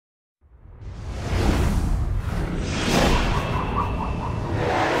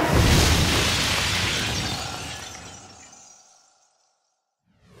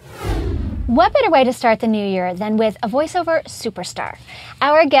What better way to start the new year than with a voiceover superstar?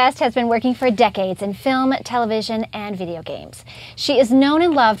 Our guest has been working for decades in film, television, and video games. She is known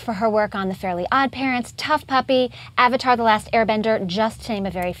and loved for her work on The Fairly Oddparents, T.U.F.F Puppy, Avatar: The Last Airbender, just to name a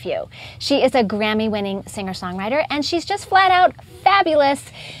very few. She is a Grammy-winning singer-songwriter, and she's just flat out fabulous.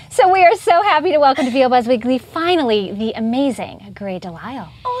 So we are so happy to welcome to VO Buzz Weekly, finally, the amazing Gray DeLisle.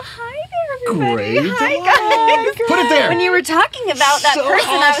 Oh, hi there, everybody. Great. Hi, guys. Put it there. When you were talking about that So person,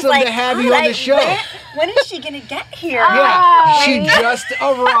 I was awesome like, to have you on the show. When is she going to get here? Yeah, she just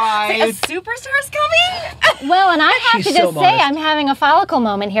A arrived. superstar's coming? Well, and I have She's to just so say modest. I'm having a follicle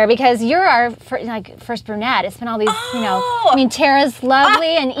moment here because you're our first brunette. It's been all these, I mean, Tara's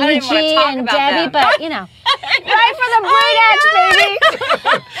lovely and I don't even wanna E.G. talk and about Debbie, them. but, right for the brunettes, baby.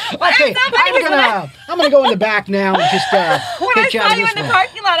 Okay, I'm gonna go in the back now and just When I pitch out saw of you this in the one.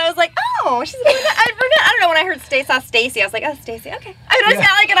 parking lot, I was like, oh, she's a brunette. I don't know, when I heard saw Stacy, I was like, oh, Stacy, okay. I mean, I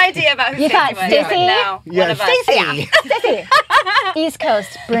got like an idea about who You Stacy thought was. Stacy? But no, Yeah, one of us. Stacy. Sissy. East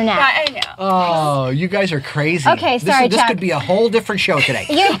Coast brunette. I know. Oh, you guys are crazy. Okay, sorry, this Chuck. could be a whole different show today.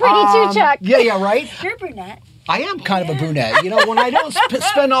 You're pretty too, Chuck. Yeah, right? You're a brunette. I am kind of a brunette. You know, when I don't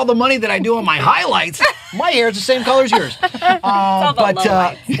spend all the money that I do on my highlights, my hair is the same color as yours. all the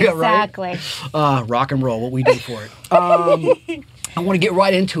lowlights. Yeah, right? Exactly. Rock and roll, what we do for it. I want to get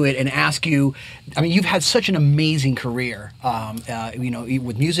right into it and ask you, I mean, you've had such an amazing career,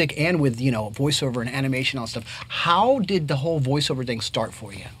 with music and with, voiceover and animation and all stuff. How did the whole voiceover thing start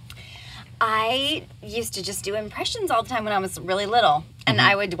for you? I used to just do impressions all the time when I was really little. And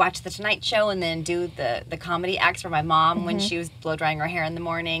I would watch The Tonight Show and then do the comedy acts for my mom when she was blow drying her hair in the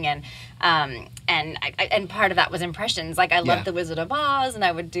morning. And part of that was impressions. Like, I loved The Wizard of Oz, and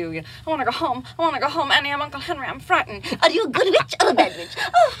I would do, I want to go home, Annie, I'm Uncle Henry, I'm frightened. Are you a good witch or a bad witch?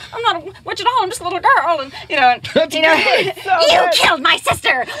 Oh, I'm not a witch at all, I'm just a little girl. And, you killed my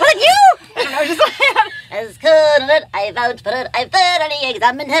sister! Was it you? I don't know, just like, as good as I vouch for it, I thoroughly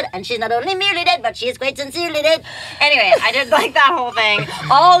examined her, and she's not only merely dead, but she is quite sincerely dead. Anyway, I did like that whole thing,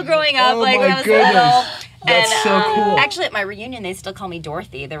 all growing up, Oh like when my I was goodness. little. That's And so cool. actually, at my reunion, they still call me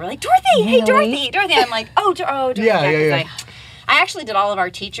Dorothy. They were like, Dorothy, hey, Dorothy. And I'm like, oh, Dorothy. Yeah. 'cause I actually did all of our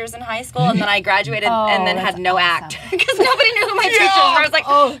teachers in high school, and then I graduated and then had no act because nobody knew who my teachers were. I was like,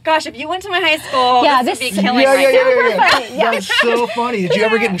 oh, gosh, if you went to my high school, this would be killing right now. Funny. Yeah. That's so funny. Did you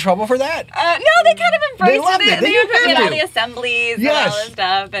ever get in trouble for that? No, they kind of embraced loved it. They You would put me had at all to. the assemblies Yes. and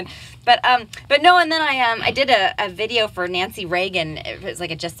all this stuff. But no, and then I did a video for Nancy Reagan. It was like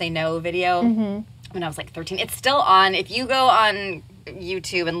a Just Say No video when I was like 13. It's still on. If you go on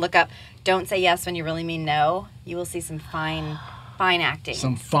YouTube and look up "Don't Say Yes When You Really Mean No," you will see some fine acting.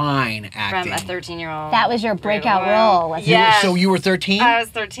 Some fine acting. From a 13-year-old. That was your breakout role, wasn't it? Yes. So you were 13? I was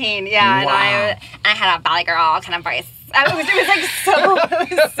 13, yeah. Wow. And I had a Valley Girl kind of voice. It was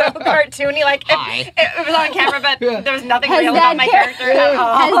so cartoony. Like, it was on camera, but there was nothing real about my character at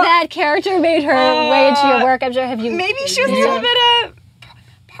all. Has that character made her way into your work? I'm sure. Have you? Maybe she was a little bit of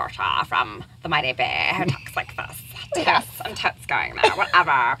Portia from The Mighty Bear who talks like this. Yes, I'm totes going there,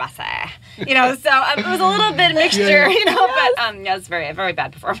 whatever, Bessie. So it was a little bit mixture, but it was very, very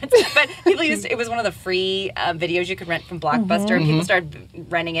bad performance. But people it was one of the free videos you could rent from Blockbuster, and people started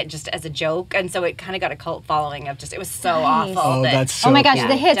renting it just as a joke, and so it kind of got a cult following of just, it was so awful. Oh, that's so Oh my gosh, cool.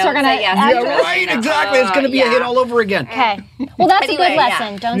 the hits Don't are going to... say yes. Yeah, right, exactly. It's going to be a hit all over again. Okay. Well, that's a Anyway, good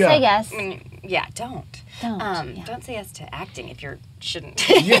lesson. Don't say yes. Don't. Don't. Don't say yes to acting if you shouldn't.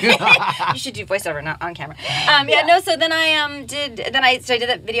 You should do voiceover, not on camera. So then I did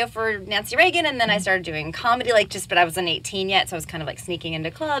that video for Nancy Reagan, and then I started doing comedy, but I wasn't 18 yet, so I was kind of like sneaking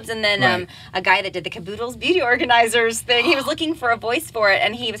into clubs. And then a guy that did the Caboodles Beauty Organizers thing, he was looking for a voice for it,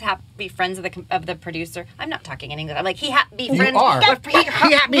 and he was happy to be friends of the producer. I'm not talking in English. I'm like, he happy be friends. You are.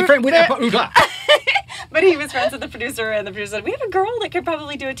 He happy be friends with But he was friends with the producer, and the producer said, we have a girl that could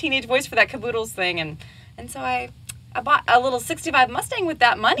probably do a teenage voice for that Caboodles thing. And so I bought a little 65 Mustang with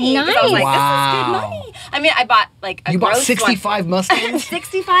that money. Nice. I was like, Wow. this is good money. I mean, I bought like a You bought gross 65 Mustangs?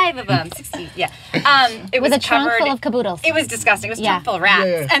 65 of them. 60, yeah. It With was a trunk covered, full of caboodles. It was disgusting. It was Yeah. chock full of rats.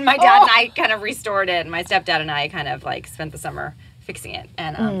 Yeah. And my dad and I kind of restored it. And my stepdad and I kind of like spent the summer fixing it.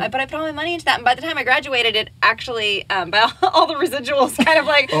 And but I put all my money into that. And by the time I graduated, it actually, by all the residuals kind of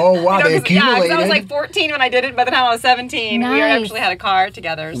like... Oh, wow, they 'cause I was accumulated. like 14 when I did it. By the time I was 17, we Nice. actually had a car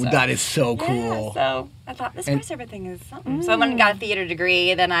together. So. That is so cool. Yeah, so I thought this voiceover thing is something. So I went and got a theater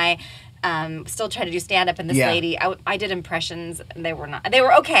degree. Then I still tried to do stand-up. And this lady, I did impressions. And they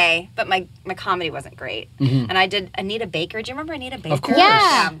were okay, but my comedy wasn't great. And I did Anita Baker. Do you remember Anita Baker? Of course.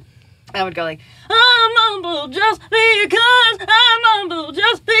 Yeah. I would go like, I'm humble just because, I'm humble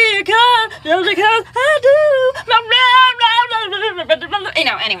just because I do. You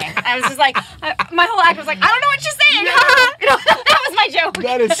know, anyway, I was just like, my whole act was like, I don't know what you're saying. You know, that was my joke.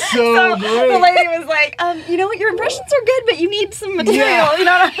 That is so great. The lady was like, you know what, your impressions are good, but you need some material. Yeah. You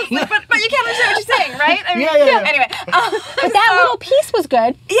know, and I was like, but you can't understand what you're saying, right? I mean, Yeah. Anyway. But that little piece was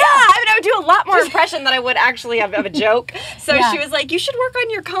good. Yeah, I mean, I would do a lot more impression than I would actually have of a joke. So she was like, you should work on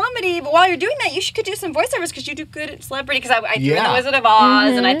your comedy, but while you're doing that, you could do some voiceovers because you do good at celebrity. Because I threw in The Wizard of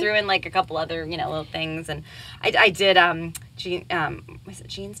Oz, and I threw in like a couple other, you know, little things. And I did, was it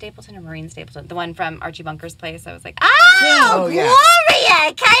Gene Stapleton or Maureen Stapleton? The one from Archie Bunker's Place. I was like, Gloria,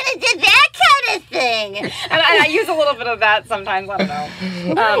 I kind of did that kind of thing. And I use a little bit of that sometimes, I don't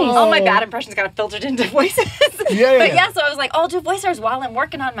know. All my bad impressions kind of filtered into voices. But so I was like, I'll do voiceovers while I'm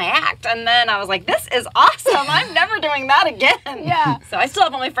working on my act. And then I was like, this is awesome. I'm never doing that again. Yeah. So I still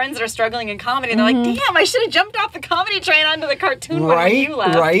have all my friends that are struggling in comedy. They're like, damn, I should have jumped off the comedy train onto the cartoon one when you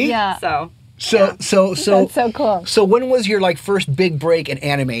left. Right? Yeah. So that's so cool. So when was your like first big break in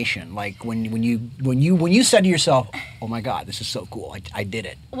animation? Like when you said to yourself, "Oh my God, this is so cool! I did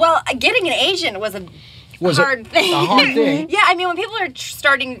it." Well, getting an agent was a hard thing. A hard thing. Yeah, I mean, when people are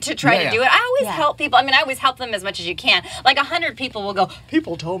starting to try to do it, I always help people. I mean, I always help them as much as you can. Like 100 people will go,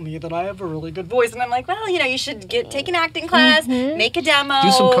 people told me that I have a really good voice, and I'm like, well, you know, you should take an acting class, make a demo,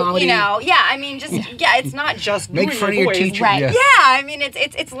 do some comedy. You know, I mean, just it's not just make fun of your teacher, right? Yeah, I mean,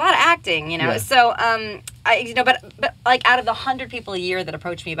 it's a lot of acting, you know. So but like out of the 100 people a year that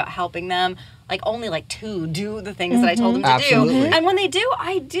approach me about helping them, like only like 2 do the things that I told them to do. And when they do,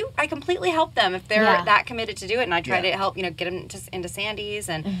 I completely help them if they're that committed to do it. And I try to help, you know, get them into Sandy's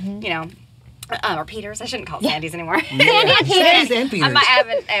and, you know, or Peters. I shouldn't call it Sandy's anymore. Sandy and Peters. Sandy's and Peters.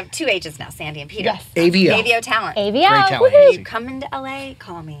 I have 2 agents now, Sandy and Peters. Yes. AVO. AVO talent. AVO. Talent. You come into LA,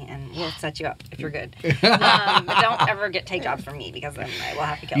 call me, and we'll set you up if you're good. But don't ever take jobs from me because then I will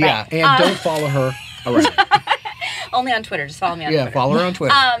have to kill you. Yeah, and don't follow her around. Only on Twitter. Just follow me on Twitter. Yeah, follow her on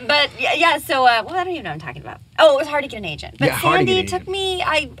Twitter. But so well, I don't even know what I'm talking about. Oh, it was hard to get an agent. But Sandy took me.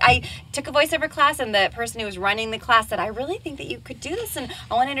 I took a voiceover class, and the person who was running the class said, "I really think that you could do this, and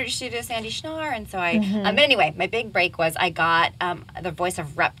I want to introduce you to Sandy Schnar." And so but anyway, my big break was I got the voice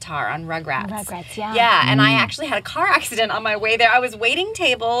of Reptar on Rugrats. Rugrats, yeah. Yeah, and I actually had a car accident on my way there. I was waiting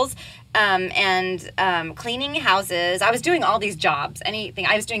tables. And cleaning houses. I was doing all these jobs. Anything.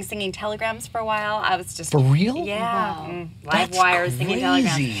 I was doing singing telegrams for a while. I was just for real. Yeah. Wow. Live wires, singing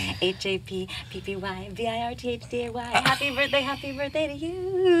telegrams. HAPPPYVIRTHDAY. Happy birthday to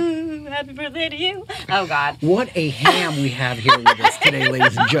you. Happy birthday to you. Oh God. What a ham we have here with us today,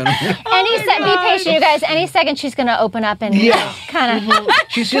 ladies and gentlemen. Be patient, you guys. Any second she's going to open up and kind of.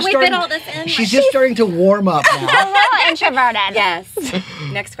 She's just Can we fit all this in? She's just starting to warm up now. A little introverted. Yes.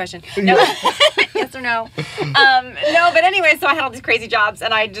 Next question. No. Yes or no? No, but anyway, so I had all these crazy jobs,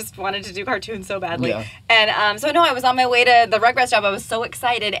 and I just wanted to do cartoons so badly. Yeah. And so I was on my way to the Rugrats job. I was so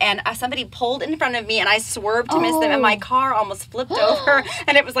excited, and somebody pulled in front of me, and I swerved to miss them, and my car almost flipped over,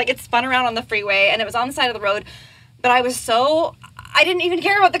 and it was like it spun around on the freeway, and it was on the side of the road. But I didn't even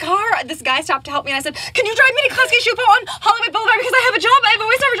care about the car. This guy stopped to help me, and I said, "Can you drive me to Klasky Schupo on Hollywood Boulevard because I have a job. I have a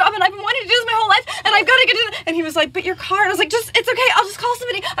voiceover job, and I've been wanting to do this my whole life, and I've got to get to this." And he was like, "But your car." And I was like, "It's okay. I'll just call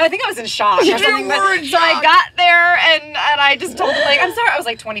somebody." I think I was in shock or something. So I got there, and I just told him, like, "I'm sorry." I was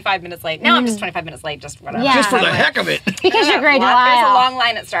like 25 minutes late. Now I'm just 25 minutes late, just whatever. Yeah. Just for the heck of it. Because you're great. There's a long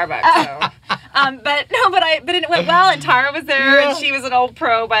line at Starbucks. So. But it went well, and Tara was there, and she was an old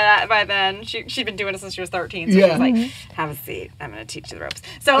pro by then. She'd been doing it since she was 13, so she was like, "Have a seat. I'm going to teach you the ropes."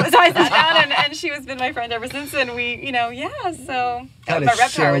 So I sat down, and she has been my friend ever since, and we, so that my is Reptar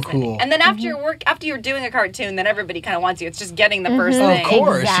so was cool. And then after you're doing a cartoon, then everybody kind of wants you. It's just getting the first thing. Of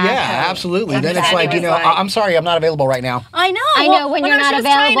course, Exactly. yeah, absolutely. Then it's Sandy like, was like, I'm sorry, I'm not available right now. I know. I know, when you're not she was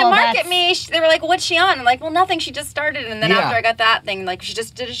trying to available, market me, they were like, "Well, what's she on?" I'm like, "Well, nothing. She just started." And then Yeah. after I got that thing, like,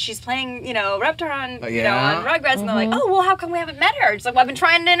 she's playing, Reptar on, Yeah. on Rugrats, and they're like, "Oh, well, how come we haven't met her?" It's like, "Well, I've been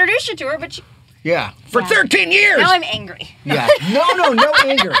trying to introduce you to her, but Yeah, for 13 years. now I'm angry." Yeah, no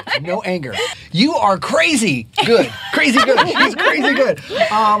anger, no anger. You are crazy good, crazy good. She's crazy good.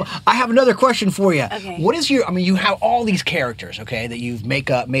 I have another question for you. Okay. What is you have all these characters, okay, that you've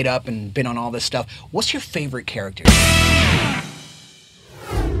made up and been on all this stuff. What's your favorite character?